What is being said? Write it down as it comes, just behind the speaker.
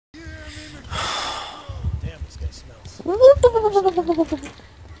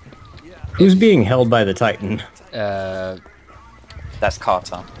Who's being held by the Titan? That's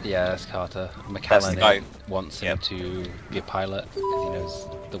Carter. Yeah, that's Carter. That's the guy. McAllen wants him to be a pilot because he knows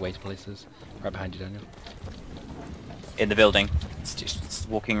the way to places. Right behind you, Daniel. In the building. It's just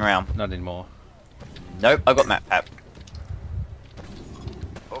walking around. Not anymore. Nope, I got map pack.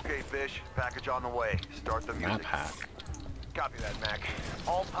 Okay, Fish. Package on the way. Start the music. Map hack. Copy that, Mac.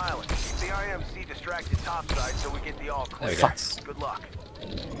 All pilots, keep the IMC distracted topside so we get the all clear. There we go. Fuck. Good luck.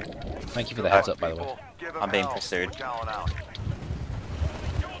 Thank you for the heads up, by the way. I'm being pursued.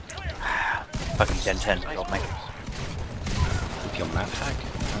 Fucking Gen 10, God, mate. With your map hack?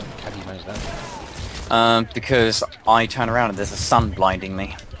 How do you manage that? Because I turn around and there's a sun blinding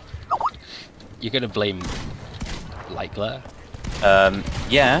me. You're gonna blame light glare?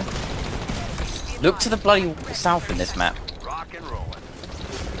 Yeah. Look to the bloody south in this map. Rock and rolling.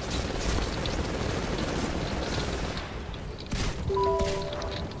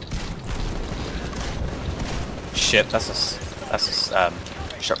 Shit, that's a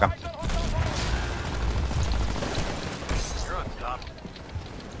shotgun. You're on top.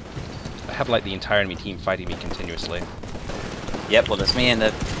 I have like the entire enemy team fighting me continuously. Yep, well there's me and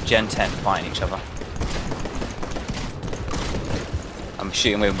the Gen 10 fighting each other. I'm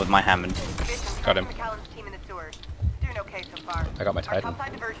shooting with my Hammond. Got him. I got my Titan.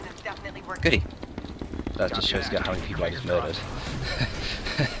 Titan. Goody. That just shows you how many people I just murdered.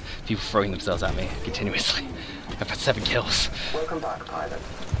 People throwing themselves at me continuously. I've had 7 kills. Welcome back, pilot.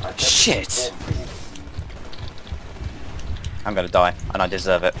 Shit! I'm gonna die, and I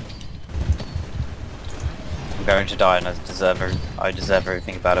deserve it. I'm going to die, and I deserve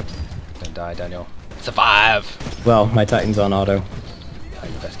everything about it. Don't die, Daniel. Survive! Well, my Titan's on auto. Oh,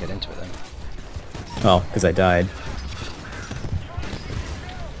 you best get into it then. Well, because I died.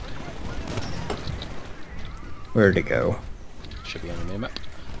 Where'd it go? Should be on the new map.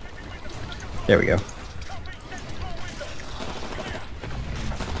 There we go.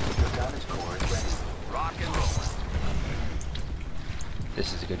 Rock and roll.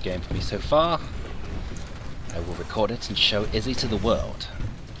 This is a good game for me so far. I will record it and show Ezzy to the world.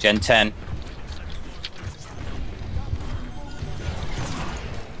 Gen 10.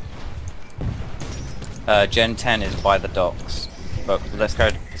 Gen 10 is by the docks. But let's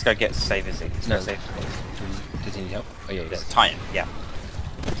go get save Izzy. Let's go save. Does he need help? Oh yeah, he does. Titan, yeah.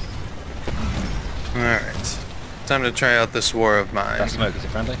 Alright. Time to try out this war of mine. That smoke, is it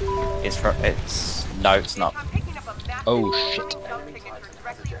friendly? No, it's not. Oh shit.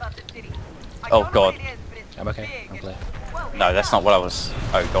 Oh god. I'm okay, I'm clear. No, that's not what I was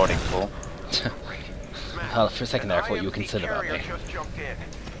godding for. Well, for a second there I thought you were concerned about me.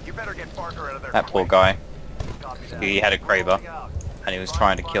 That poor guy. He had a Kraber, and he was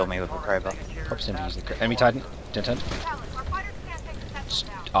trying to kill me with a Kraber. Props him to use the enemy Titan. Gen 10.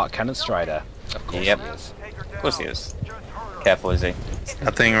 Arc Cannon Strider. Of course Yep. he is. Of course he is. Careful, Izzy.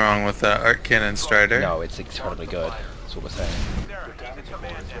 Nothing wrong with the Arc Cannon Strider. No, it's incredibly good. That's what we're saying.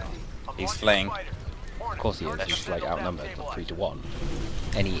 He's fleeing. Of course he is. He's like outnumbered 3-1.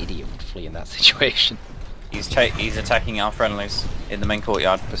 Any idiot would flee in that situation. He's attacking our friendlies in the main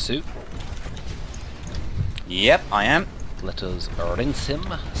courtyard. Pursuit. Yep, I am. Let us rinse him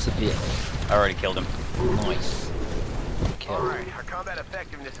severely. I already killed him. Nice. Kill. Alright, our combat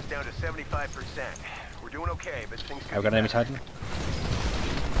effectiveness is down to 75%. We're doing okay, but things Have we got an enemy Titan?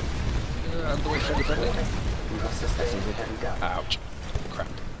 Friendly. Ouch. Crap.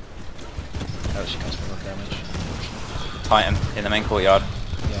 Oh, she comes with damage. Titan in the main courtyard.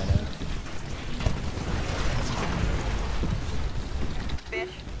 Yeah, I know.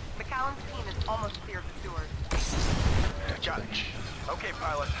 Fish, McAllen's team is almost clear of the sewers. Got it. Okay,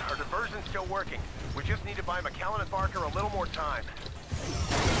 pilot, our diversion's still working. We just need to buy McAllen and Barker a little more time.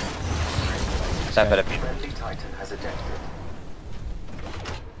 That better be. Friendly Titan has ejected.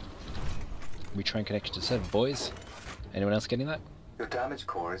 We try and connect you to the server, boys. Anyone else getting that? Your damage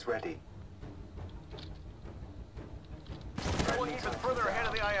core is ready. We're even further ahead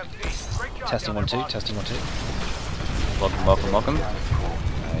of the IMC. Great job. Testing down 1 2, there, boss. testing 1 2. Welcome, welcome, welcome. I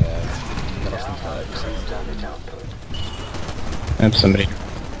lost them for a second. Damage output. I have somebody.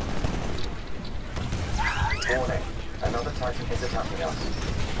 Warning. Another Titan is attacking us.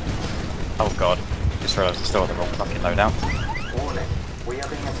 Oh god. Just realised I still had the wrong fucking loadout. Warning. We are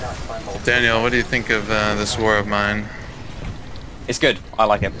being attacked by multiple. Daniel, what do you think of this war of mine? It's good. I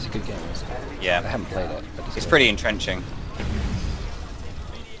like it. It's a good game, isn't it? I Yeah. haven't played it, but It's good. pretty entrenching.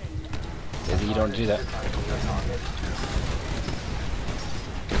 Ezzy, you don't want to do that. Attacking your target.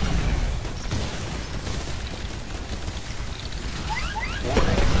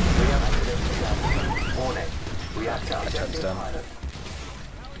 Warning. Reactivating damage. Warning. Reactivating almost done.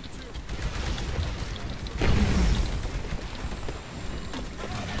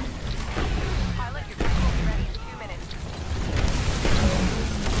 Pilot, your vehicle will be ready in 2 minutes.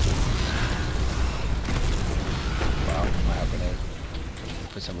 Wow, my heart grenade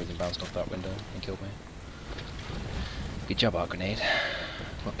for some reason bounced off that window and killed me. Good job, our grenade.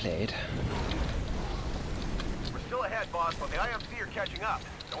 Well played. We're still ahead, boss, but the IMC are catching up.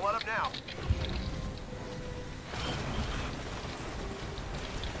 Don't let them now.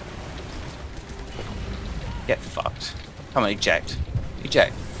 Get fucked. Come on, eject.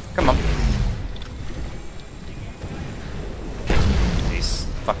 Eject. Come on. He's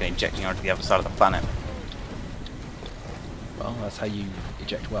fucking ejecting onto the other side of the planet. Well, that's how you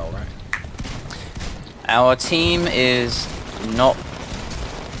eject well, right? Our team is not...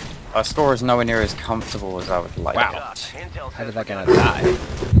 Our score is nowhere near as comfortable as I would like Wow. it. How did that guy not die?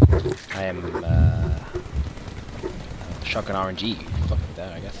 I am, shotgun RNG. Fucking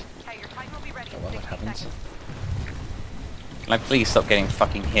there, I guess. Hey, your Titan will be ready Oh in well, that 60 happens. seconds. Can I please stop getting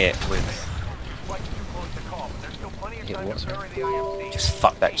fucking hit with... Flight's too close to call, but there's still plenty of Hit time what, to sorry? bury the IMC. Just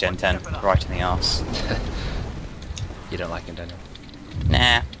fuck that Gen 10 right in the arse. You don't like him, Daniel?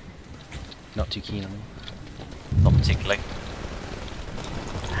 Nah, Not too keen on him? not particularly.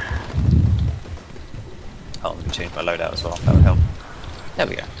 Oh, let me change my loadout as well. That would help. There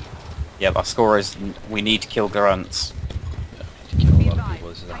we go. Yeah, our score is... We need to kill grunts. To kill a lot of people.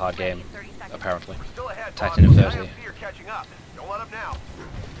 This is a hard game, apparently. We're still ahead, Titan of boss, but 30. the IMC are catching up. Don't let them now.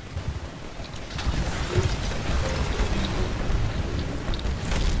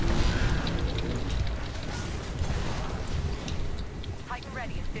 Titan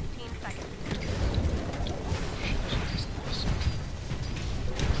ready in 15 seconds.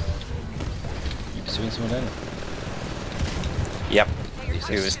 You pursuing someone, Daniel? Yep. Hey, your He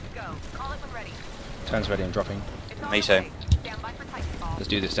Titan was- is good to go. Call it when ready. Turns ready, I'm dropping. It's on Me the too. way. Stand by for Titanfall. Let's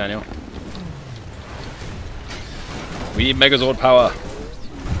do this, Daniel. We need Megazord power!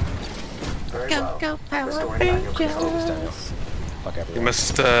 Very well. Restoring manual control. Let's do this, Daniel. Fuck You everyone.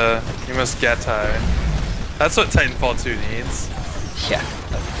 must get That's what Titanfall 2 needs. Yeah,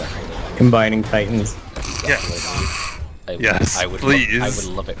 that's exactly what Combining titans. Yes. I would, Yes, I would please. I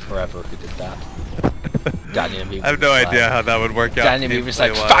would love it forever if we did that. Daniel and me I have no idea how that would work out. Daniel and me was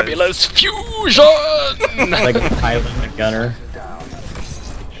like, gameplay-wise. fabulous fusion! Like a pilot and a gunner.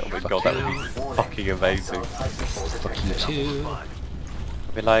 Oh my god, that would be fucking amazing. Fuck you too.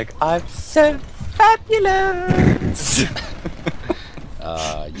 I'd be like, I'm so fabulous!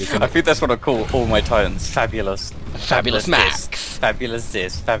 You're I gonna think that's what I call all my titans. Fabulous. Fabulous Max. This, fabulous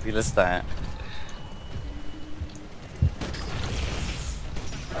this, fabulous that.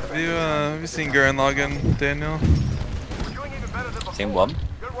 Have you seen Gurren Lagann, Daniel? We're doing even better than before. Seen one?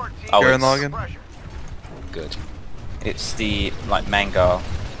 Good work, team. Oh, Gurren it's, Lagann? Pressure. good. it's the, like, manga.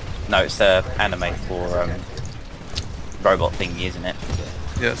 No, it's the anime for, robot thingy, isn't it?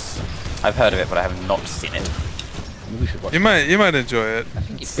 Yes. I've heard of it, but I have not seen it. Maybe we should watch You might enjoy it. I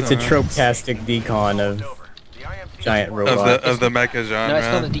think it's It's a trope-tastic decon of Over. The IMC giant Of robot. the mecha genre. No, it's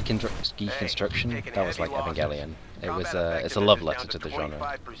not a deconstruction. That was like Evangelion. It was it's a love letter to the genre.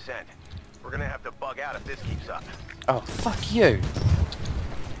 25%. We're gonna have to bug out if this keeps up. Oh, fuck you!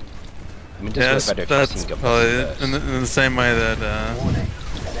 I mean, it Yes, does work better if that's you've seen probably Goblins in the same way that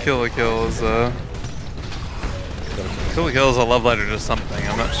Kill la Kill is Kill la Kill is a love letter to something.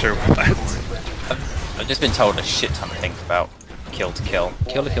 I'm not sure what. I've just been told a shit ton of things about Kill to Kill.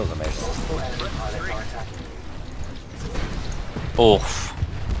 Kill la Kill's amazing. Oof.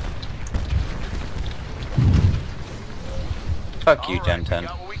 Fuck you, Gen 10.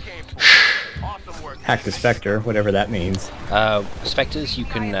 Got what we came for. Awesome work. Hack the Spectre, whatever that means. Spectres, you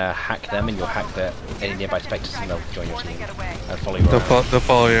can hack them and you'll hack any nearby Spectres and they'll join your Before they team get away. and follow you around. They'll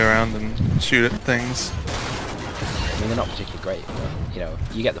follow you around and shoot at things. I mean, they're not particularly great, but, you know,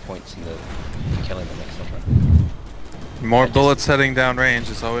 you get the points in the killing them, etc. More bullets heading down range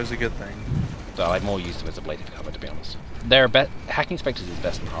is always a good thing. So I'd more use them as a blade of cover, to be honest. Hacking Spectres is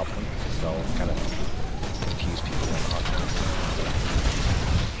best in hardpoint, because they'll kind of confuse people in hardpoint.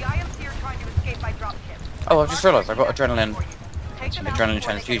 The IMC are trying to escape by dropship. Oh, I've just realised I've got adrenaline. Take them out adrenaline before they get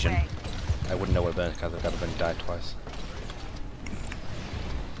transfusion. away. I wouldn't know where burn because I've only died twice.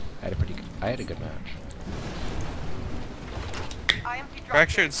 I had a good match. IMC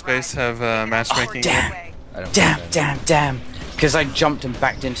Fractured dropship Space arrived. have matchmaking. damn. I don't Damn, know. damn. Because I jumped and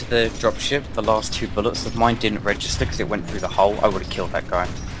backed into the dropship, the last 2 bullets of mine didn't register because it went through the hole. I would have killed that guy.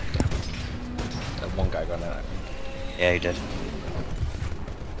 One guy got out. Yeah, he did.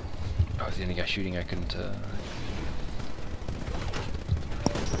 I was the only guy shooting. I couldn't.